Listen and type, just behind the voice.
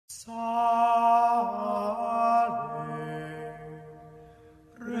Salve,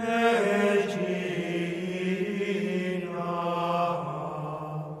 Regina,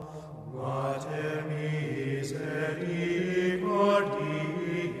 Mater misericordiae.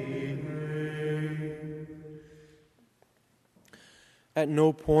 At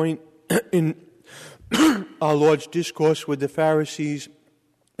no point in our Lord's discourse with the Pharisees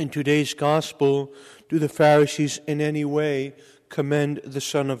in today's gospel do the Pharisees in any way commend the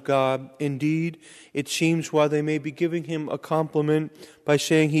Son of God. Indeed, it seems while they may be giving him a compliment by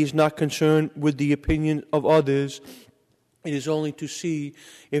saying he is not concerned with the opinion of others, it is only to see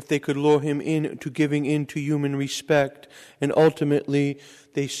if they could lure him into giving in to human respect. And ultimately,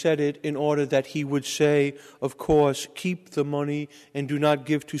 they said it in order that he would say, of course, keep the money and do not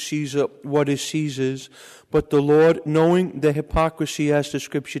give to Caesar what is Caesar's. But the Lord, knowing the hypocrisy, as the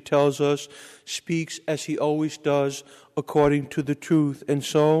Scripture tells us, speaks as he always does, according to the truth. And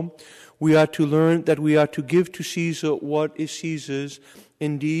so, we are to learn that we are to give to Caesar what is Caesar's.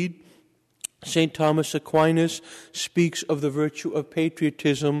 Indeed, St. Thomas Aquinas speaks of the virtue of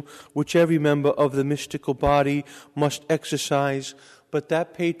patriotism, which every member of the mystical body must exercise, but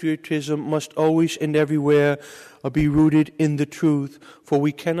that patriotism must always and everywhere be rooted in the truth, for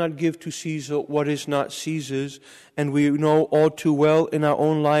we cannot give to Caesar what is not Caesar's, and we know all too well in our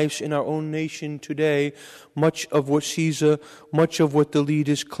own lives, in our own nation today, much of what the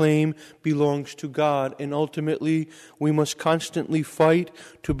leaders claim belongs to God, and ultimately we must constantly fight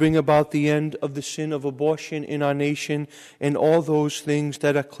to bring about the end of the sin of abortion in our nation and all those things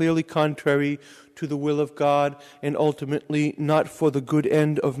that are clearly contrary to the will of God and ultimately not for the good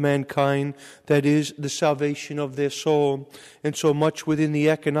end of mankind, that is, the salvation of their soul. And so much within the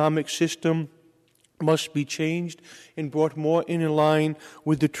economic system must be changed and brought more in line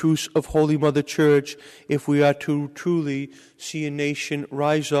with the truths of Holy Mother Church if we are to truly see a nation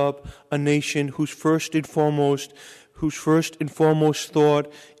rise up, a nation whose first and foremost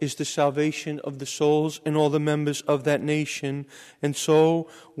thought is the salvation of the souls and all the members of that nation. And so,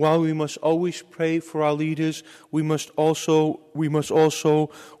 while we must always pray for our leaders, we must also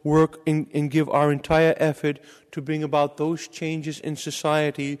work and give our entire effort to bring about those changes in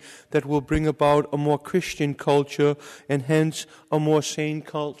society that will bring about a more Christian culture, and hence a more sane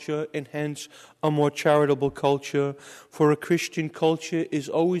culture, and hence a more charitable culture. For a Christian culture is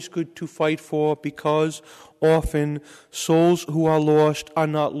always good to fight for, because often souls who are lost are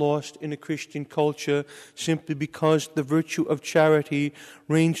not lost in a Christian culture simply because the virtue of charity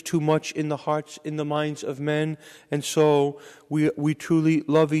reigns too much in the hearts, in the minds of men. And so we truly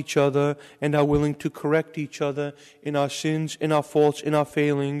love each other and are willing to correct each other in our sins, in our faults, in our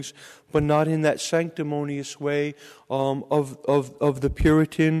failings, but not in that sanctimonious way of the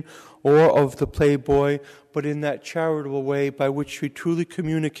Puritan or of the playboy, but in that charitable way by which we truly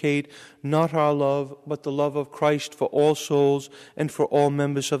communicate not our love, but the love of Christ for all souls and for all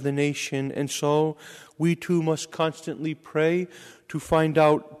members of the nation. And so we too must constantly pray to find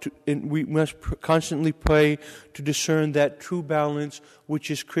out, and we must constantly pray to discern that true balance,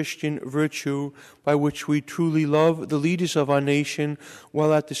 which is Christian virtue, by which we truly love the leaders of our nation,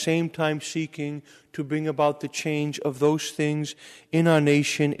 while at the same time seeking to bring about the change of those things in our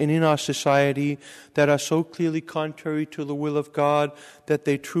nation and in our society that are so clearly contrary to the will of God that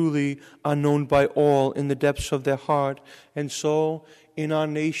they truly are known by all in the depths of their heart. And so, in our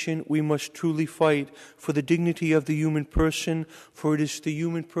nation, we must truly fight for the dignity of the human person, for it is the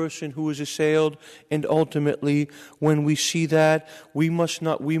human person who is assailed, and ultimately, when we see that, we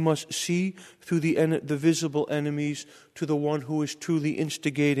must see through the visible enemies to the one who is truly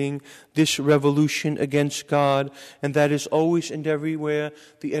instigating this revolution against God, and that is always and everywhere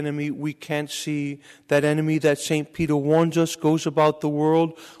the enemy we can't see, that enemy that St. Peter warns us goes about the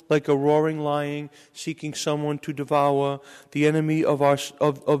world like a roaring lion seeking someone to devour. The enemy of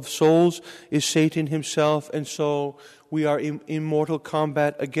souls is Satan himself, and so we are in mortal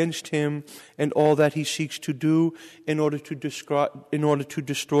combat against him and all that he seeks to do in order to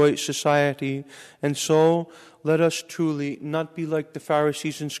destroy society. And so let us truly not be like the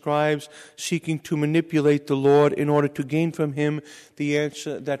Pharisees and scribes, seeking to manipulate the Lord in order to gain from him the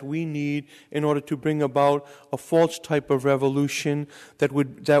answer that we need in order to bring about a false type of revolution that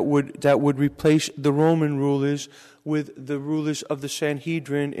would replace the Roman rulers with the rulers of the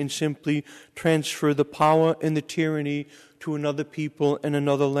Sanhedrin and simply transfer the power and the tyranny to another people and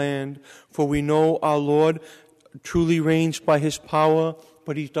another land. For we know our Lord truly reigns by his power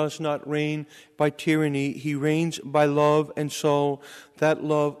but he does not reign by tyranny. He reigns by love, and so that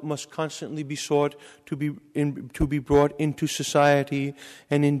love must constantly be sought to be brought into society.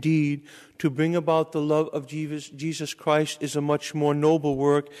 And indeed, to bring about the love of Jesus Christ is a much more noble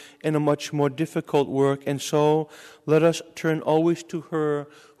work and a much more difficult work. And so let us turn always to her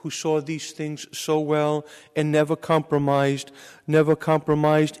who saw these things so well and never compromised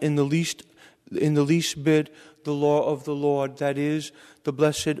in the least bit the law of the Lord, that is, the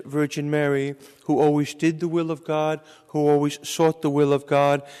Blessed Virgin Mary, who always did the will of God, who always sought the will of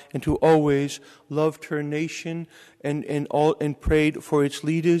God, and who always loved her nation and prayed for its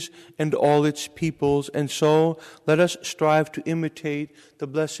leaders and all its peoples. And so let us strive to imitate the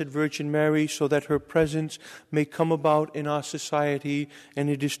Blessed Virgin Mary so that her presence may come about in our society, and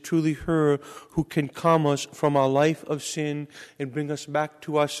it is truly her who can calm us from our life of sin and bring us back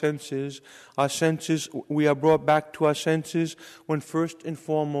to our senses. We are brought back to our senses when first and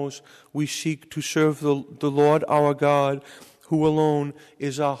foremost we seek to serve the Lord our God, who alone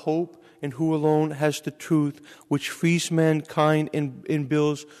is our hope and who alone has the truth which frees mankind and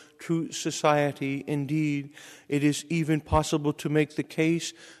builds true society. Indeed, it is even possible to make the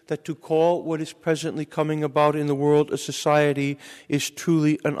case that to call what is presently coming about in the world a society is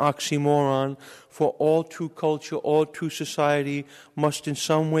truly an oxymoron, for all true culture, all true society must in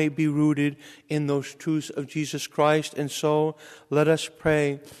some way be rooted in those truths of Jesus Christ. And so let us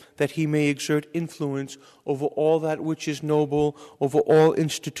pray that he may exert influence over all that which is noble, over all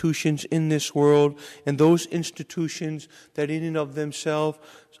institutions in this world, and those institutions that in and of themselves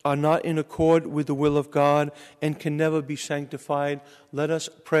are not in accord with the will of God and can never be sanctified. Let us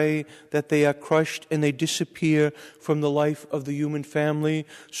pray that they are crushed and they disappear from the life of the human family,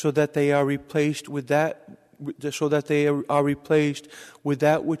 so that they are replaced with that which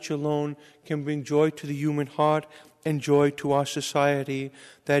alone can bring joy to the human heart and joy to our society,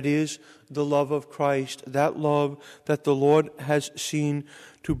 that is, the love of Christ, that love that the Lord has seen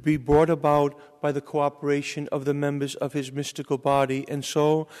to be brought about by the cooperation of the members of his mystical body. And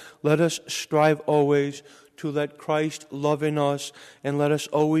so let us strive always to let Christ love in us, and let us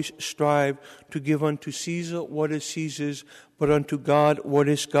always strive to give unto Caesar what is Caesar's, but unto God what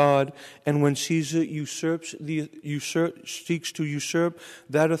is God. And when Caesar seeks to usurp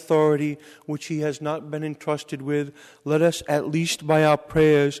that authority which he has not been entrusted with, let us at least by our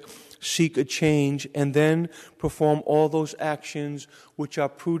prayers seek a change, and then perform all those actions which are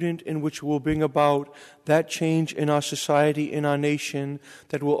prudent and which will bring about that change in our society, in our nation,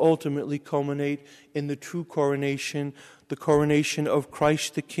 that will ultimately culminate in the true coronation, the coronation of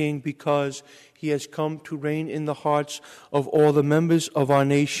Christ the King, because he has come to reign in the hearts of all the members of our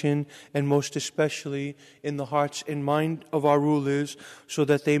nation, and most especially in the hearts and mind of our rulers, so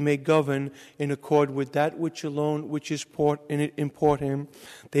that they may govern in accord with that which alone which is important.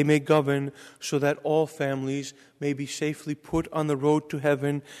 They may govern so that all families may be safely put on the road to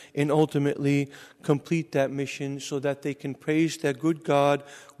heaven, and ultimately complete that mission so that they can praise their good God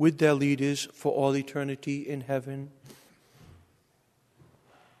with their leaders for all eternity in heaven.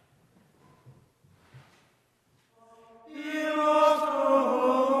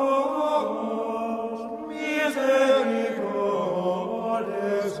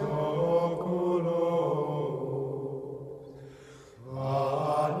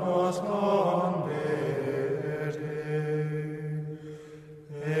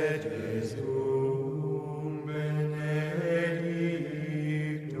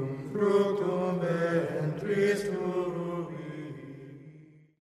 Fructum ventris tui,